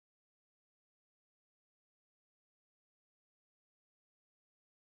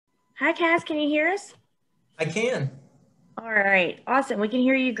Hi, Kaz. Can you hear us? I can. All right. Awesome. We can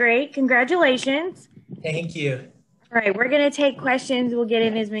hear you great. Congratulations. Thank you. All right. We're going to take questions. We'll get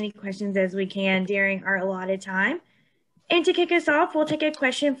in as many questions as we can during our allotted time. And to kick us off, we'll take a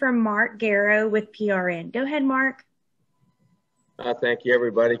question from Mark Garrow with PRN. Go ahead, Mark. Thank you,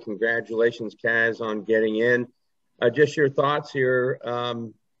 everybody. Congratulations, Kaz, on getting in. Just your thoughts here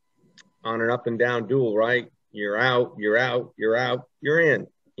on an up and down duel, right? You're out, you're out, you're out, you're in.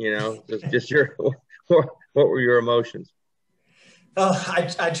 Just your what were your emotions? Oh,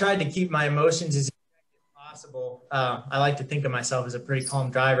 I tried to keep my emotions as possible. I like to think of myself as a pretty calm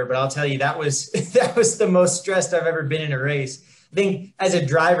driver, but I'll tell you that was that was the most stressed I've ever been in a race. I think as a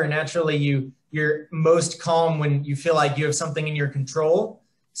driver, naturally you're most calm when you feel like you have something in your control.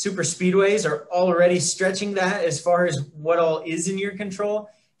 Super speedways are already stretching that as far as what all is in your control.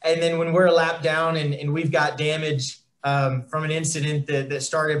 And then when we're a lap down and we've got damage from an incident that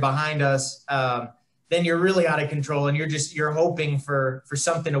started behind us, then you're really out of control and you're hoping for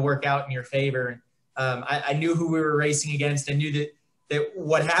something to work out in your favor. I knew who we were racing against. I knew that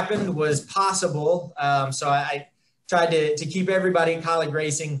what happened was possible. So I tried to keep everybody in colleague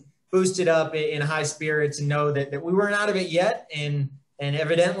racing boosted up in high spirits and know that we weren't out of it yet. And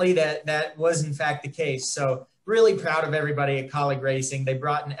evidently that was in fact the case. So really proud of everybody at colleague racing. They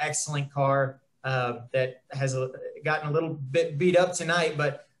brought an excellent car that has gotten a little bit beat up tonight,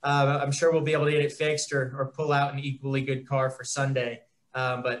 but I'm sure we'll be able to get it fixed or pull out an equally good car for Sunday.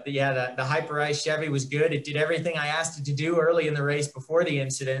 But yeah, the Hyper Ice Chevy was good. It did everything I asked it to do early in the race before the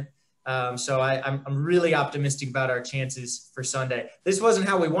incident. So I'm really optimistic about our chances for Sunday. This wasn't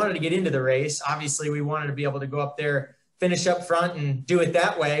how we wanted to get into the race. Obviously, we wanted to be able to go up there, finish up front and do it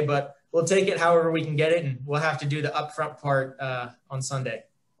that way, but we'll take it however we can get it, and we'll have to do the up front part on Sunday.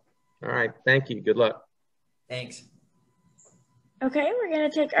 All right. Thank you. Good luck. Thanks. Okay, we're going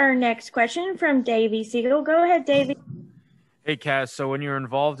to take our next question from Davey Siegel. Go ahead, Davey. Hey, Kaz. So when you're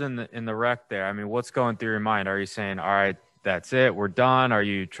involved in the wreck there, I mean, what's going through your mind? Are you saying, all right, that's it, we're done? Are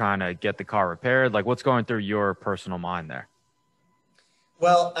you trying to get the car repaired? Like, what's going through your personal mind there?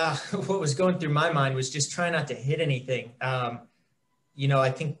 Well, what was going through my mind was just trying not to hit anything. I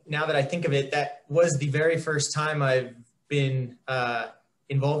think now that I think of it, that was the very first time I've been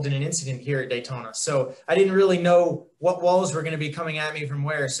involved in an incident here at Daytona. So I didn't really know what walls were going to be coming at me from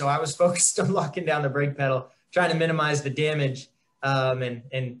where. So I was focused on locking down the brake pedal, trying to minimize the damage.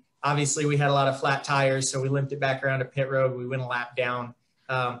 And obviously we had a lot of flat tires, so we limped it back around to pit road. We went a lap down.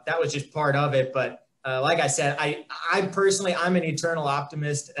 That was just part of it. But like I said, I personally, I'm an eternal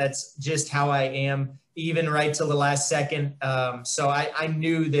optimist. That's just how I am, even right till the last second. So I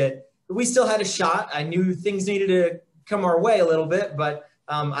knew that we still had a shot. I knew things needed to come our way a little bit, but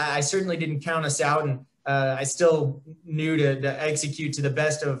I certainly didn't count us out. And I still knew to execute to the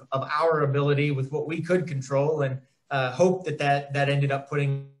best of our ability with what we could control, and hope that ended up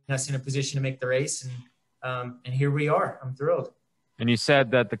putting us in a position to make the race. And here we are. I'm thrilled. And you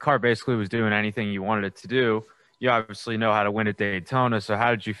said that the car basically was doing anything you wanted it to do. You obviously know how to win at Daytona. So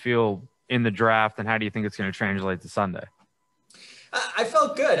how did you feel in the draft, and how do you think it's going to translate to Sunday? I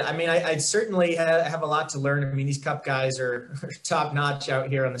felt good. I mean, I certainly have a lot to learn. I mean, these Cup guys are top notch out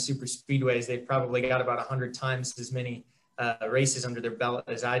here on the super speedways. They've probably got about 100 times as many races under their belt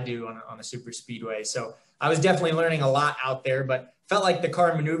as I do on a super speedway. So I was definitely learning a lot out there, but felt like the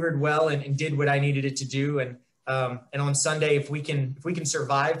car maneuvered well and did what I needed it to do. And on Sunday, if we can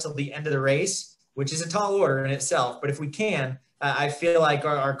survive till the end of the race, which is a tall order in itself, but if we can, I feel like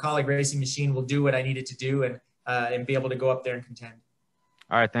our colleague racing machine will do what I need it to do and be able to go up there and contend.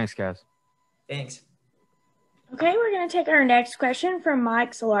 All right. Thanks, Kaz. Thanks. Okay, we're going to take our next question from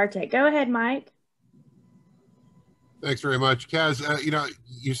Mike Solarte. Go ahead, Mike. Thanks very much, Kaz.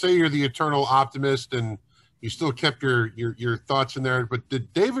 You say you're the eternal optimist, and you still kept your thoughts in there. But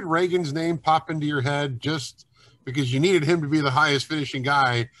did David Reagan's name pop into your head just because you needed him to be the highest finishing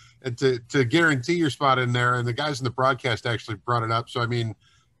guy and to guarantee your spot in there? And the guys in the broadcast actually brought it up. So I mean,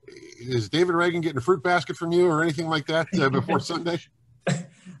 is David Reagan getting a fruit basket from you or anything like that before Sunday?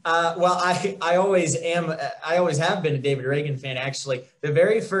 Well, I always am. I always have been a David Reagan fan. Actually, the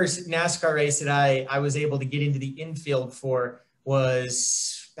very first NASCAR race that I was able to get into the infield for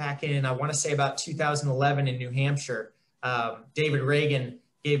was back in, I want to say, about 2011 in New Hampshire. David Reagan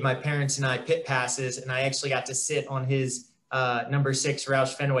gave my parents and I pit passes, and I actually got to sit on his number 6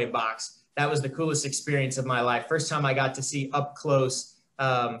 Roush Fenway box. That was the coolest experience of my life. First time I got to see up close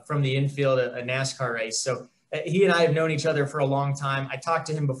from the infield a NASCAR race. So he and I have known each other for a long time. I talked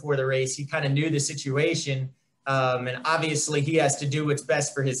to him before the race. He kind of knew the situation. And obviously he has to do what's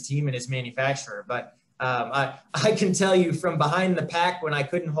best for his team and his manufacturer. But I can tell you from behind the pack when I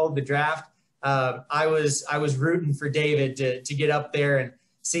couldn't hold the draft, I was rooting for David to get up there and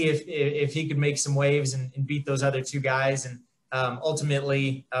see if he could make some waves and beat those other two guys. And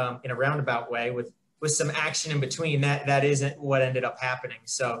ultimately, in a roundabout way, with some action in between, that isn't what ended up happening.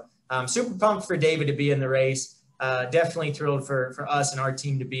 So super pumped for David to be in the race. Definitely thrilled for us and our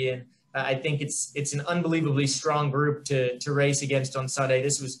team to be in. I think it's an unbelievably strong group to race against on Sunday.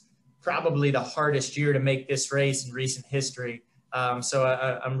 This was probably the hardest year to make this race in recent history. So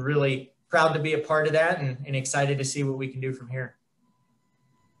I'm really proud to be a part of that and excited to see what we can do from here.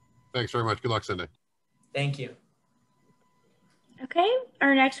 Thanks very much. Good luck Sunday. Thank you. Okay,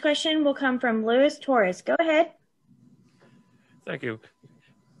 our next question will come from Luis Torres. Go ahead. Thank you.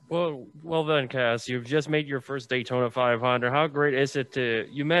 Well then, Kaz, you've just made your first Daytona 500. How great is it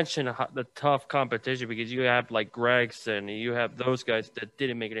you mentioned the tough competition because you have like Gregson, you have those guys that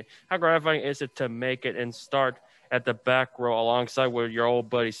didn't make it. How gratifying is it to make it and start at the back row alongside with your old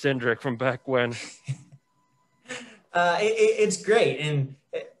buddy Cindric from back when? It's great. And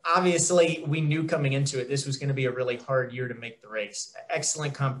obviously we knew coming into it, this was going to be a really hard year to make the race.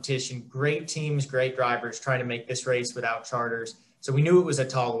 Excellent competition, great teams, great drivers trying to make this race without charters. So we knew it was a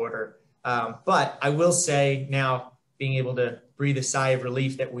tall order. But I will say now, being able to breathe a sigh of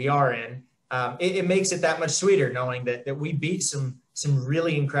relief that we are in, it makes it that much sweeter knowing that we beat some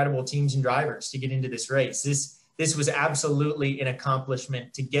really incredible teams and drivers to get into this race. This was absolutely an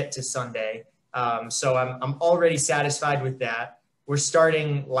accomplishment to get to Sunday. So I'm already satisfied with that. We're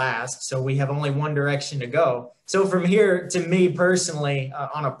starting last, so we have only one direction to go. So from here, to me personally,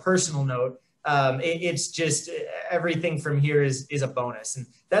 on a personal note, it's just everything from here is a bonus. And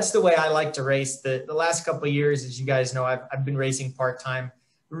that's the way I like to race. The last couple of years, as you guys know, I've been racing part-time,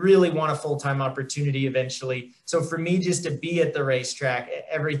 really want a full-time opportunity eventually. So for me, just to be at the racetrack,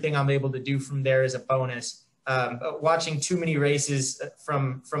 everything I'm able to do from there is a bonus. Watching too many races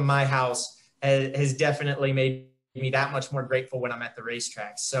from my house has definitely made me that much more grateful when I'm at the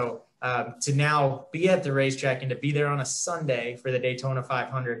racetrack. So to now be at the racetrack and to be there on a Sunday for the Daytona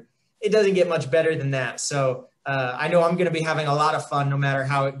 500, it doesn't get much better than that. So I know I'm going to be having a lot of fun no matter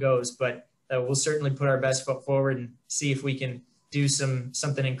how it goes, but we'll certainly put our best foot forward and see if we can do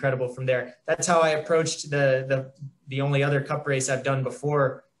something incredible from there. That's how I approached the only other cup race I've done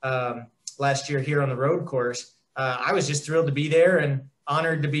before last year here on the road course. I was just thrilled to be there and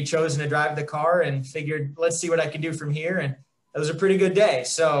honored to be chosen to drive the car and figured, let's see what I can do from here. And it was a pretty good day.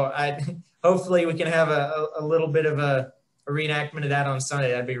 So hopefully we can have a little bit of a reenactment of that on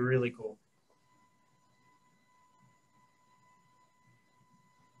Sunday. That'd be really cool.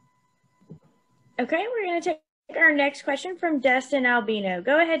 Okay, we're going to take our next question from Destin Albino.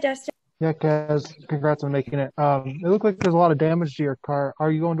 Go ahead, Destin. Yeah, Kaz, congrats on making it. It looked like there's a lot of damage to your car.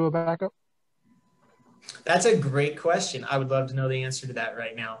 Are you going to a backup? That's a great question. I would love to know the answer to that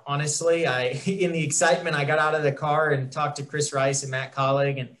right now. Honestly, in the excitement, I got out of the car and talked to Chris Rice and Matt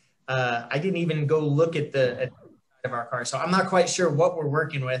Collig, and I didn't even go look at the of our car. So I'm not quite sure what we're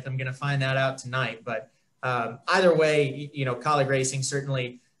working with. I'm going to find that out tonight. But either way, Collig Racing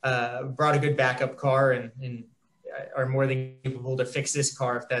certainly brought a good backup car and are more than capable to fix this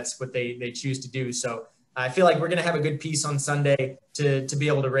car if that's what they choose to do. So I feel like we're going to have a good piece on Sunday to be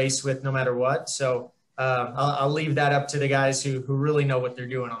able to race with no matter what. So I'll leave that up to the guys who really know what they're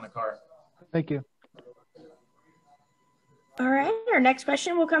doing on the car. Thank you. All right. Our next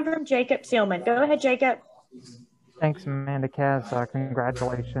question will come from Jacob Seelman. Go ahead, Jacob. Thanks, Amanda. Kaz,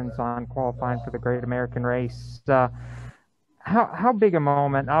 congratulations on qualifying for the Great American Race. How big a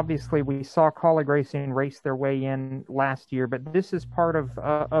moment? Obviously, we saw Collig Racing race their way in last year, but this is part of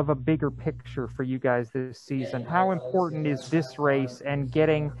a bigger picture for you guys this season. How important is this race and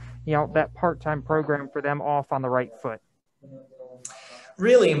getting that part-time program for them off on the right foot?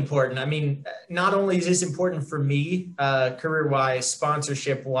 Really important. I mean, not only is this important for me, career-wise,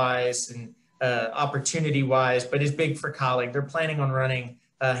 sponsorship-wise, and opportunity-wise, but it's big for Collig. They're planning on running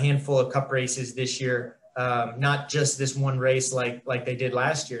a handful of cup races this year, not just this one race like they did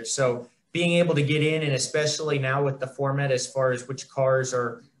last year. So being able to get in, and especially now with the format as far as which cars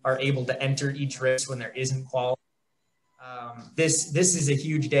are able to enter each race when there isn't quality, this is a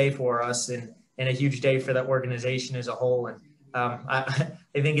huge day for us and a huge day for the organization as a whole. And I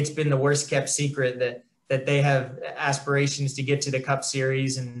think it's been the worst kept secret that they have aspirations to get to the Cup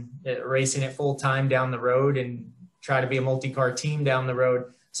Series and racing it full time down the road and try to be a multi-car team down the road.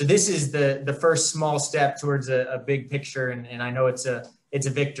 So this is the first small step towards a big picture, and I know it's a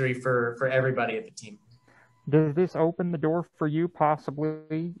victory for everybody at the team. Does this open the door for you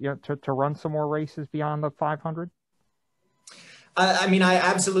possibly to run some more races beyond the 500? I mean, I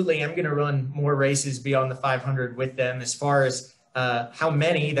absolutely am going to run more races beyond the 500 with them. As far as how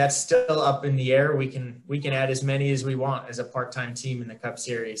many, that's still up in the air. We can add as many as we want as a part-time team in the Cup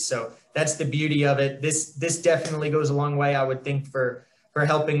Series. So that's the beauty of it. This definitely goes a long way, I would think, for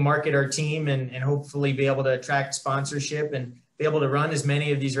helping market our team and hopefully be able to attract sponsorship and be able to run as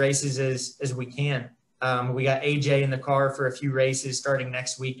many of these races as we can. We got AJ in the car for a few races starting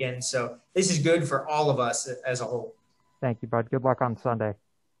next weekend. So this is good for all of us as a whole. Thank you, bud. Good luck on Sunday.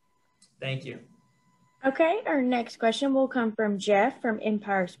 Thank you. Okay, our next question will come from Jeff from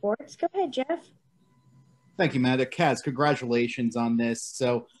Empire Sports. Go ahead, Jeff. Thank you, Amanda. Kaz, congratulations on this.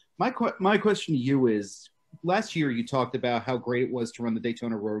 So my question to you is, last year you talked about how great it was to run the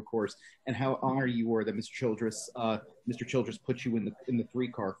Daytona road course and how honored you were that Mr. Childress put you in the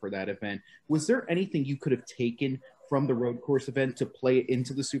 3-car for that event. Was there anything you could have taken from the road course event to play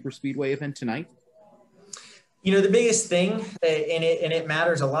into the super speedway event tonight? You know, the biggest thing, and it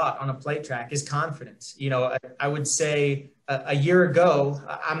matters a lot on a plate track, is confidence. You know, I would say a year ago,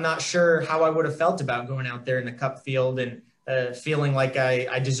 I'm not sure how I would have felt about going out there in the Cup field and feeling like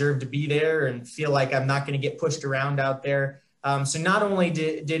I deserve to be there and feel like I'm not going to get pushed around out there. So not only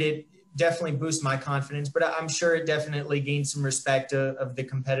did it definitely boost my confidence, but I'm sure it definitely gained some respect of the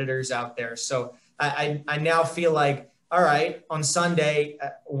competitors out there. So I now feel like, all right, on Sunday,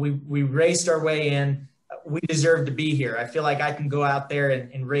 we raced our way in. We deserve to be here. I feel like I can go out there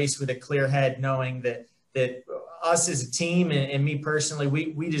and race with a clear head, knowing that us as a team and me personally,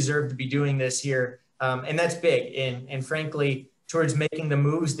 we deserve to be doing this here. And that's big. And frankly, towards making the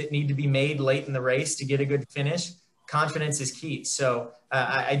moves that need to be made late in the race to get a good finish, confidence is key. So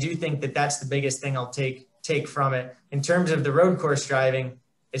I do think that that's the biggest thing I'll take from it. In terms of the road course driving,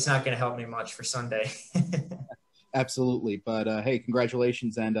 it's not going to help me much for Sunday. Absolutely. But hey,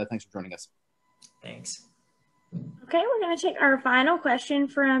 congratulations and thanks for joining us. Thanks. Okay, we're going to take our final question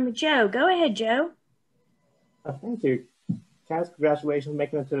from Joe. Go ahead, Joe. Thank you. Kaz, congratulations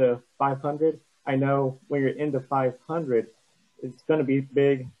making it to the 500. I know when you're in the 500, it's going to be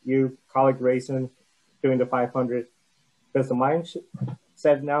big. You, college racing, doing the 500. Does the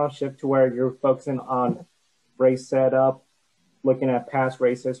mindset now shift to where you're focusing on race setup, looking at past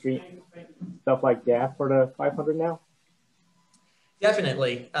race history, stuff like that for the 500 now?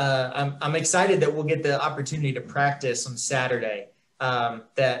 Definitely. I'm excited that we'll get the opportunity to practice on Saturday.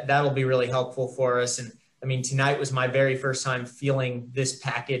 That'll be really helpful for us. And I mean, tonight was my very first time feeling this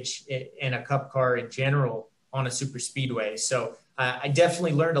package in a Cup car in general on a super speedway. So I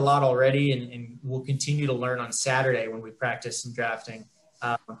definitely learned a lot already and we'll continue to learn on Saturday when we practice some drafting.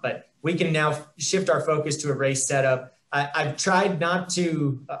 But we can now shift our focus to a race setup. I've tried not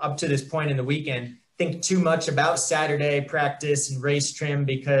to, up to this point in the weekend, think too much about Saturday practice and race trim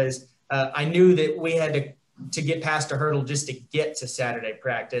because I knew that we had to get past a hurdle just to get to Saturday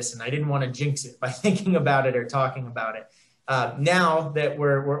practice, and I didn't want to jinx it by thinking about it or talking about it. Now that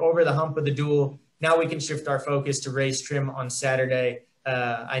we're over the hump of the duel, now we can shift our focus to race trim on Saturday.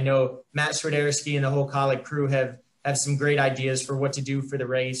 I know Matt Swiderski and the whole colleague crew have some great ideas for what to do for the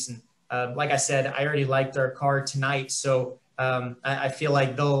race, and like I said, I already liked our car tonight, so I feel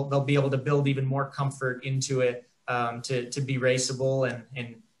like they'll be able to build even more comfort into it to be raceable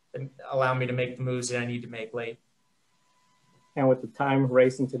and allow me to make the moves that I need to make late. And with the time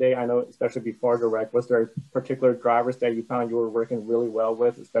racing today, I know especially before the wreck, was there particular drivers that you found you were working really well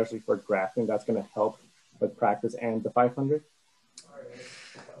with, especially for drafting, that's going to help with practice and the 500?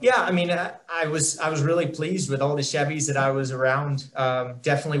 Yeah, I mean, I was really pleased with all the Chevys that I was around.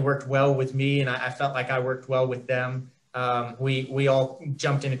 Definitely worked well with me, and I felt like I worked well with them. We all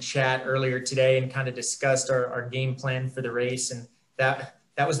jumped in a chat earlier today and kind of discussed our game plan for the race, and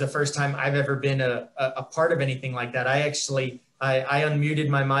that was the first time I've ever been a part of anything like that. I unmuted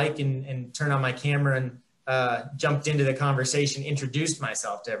my mic and turned on my camera and jumped into the conversation, introduced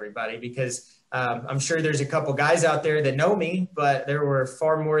myself to everybody because I'm sure there's a couple guys out there that know me, but there were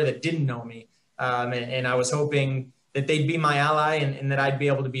far more that didn't know me. And I was hoping that they'd be my ally and that I'd be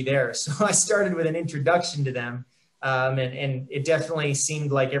able to be there. So I started with an introduction to them. And it definitely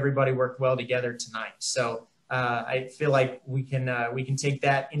seemed like everybody worked well together tonight. So I feel like we can take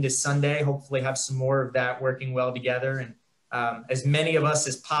that into Sunday, hopefully have some more of that working well together and as many of us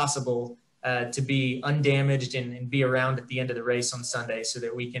as possible to be undamaged and be around at the end of the race on Sunday so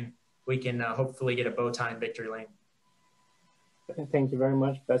that we can hopefully get a bow tie in victory lane. Thank you very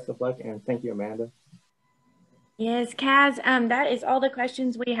much. Best of luck. And thank you, Amanda. Yes, Kaz, that is all the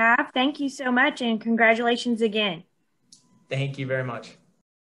questions we have. Thank you so much and congratulations again. Thank you very much.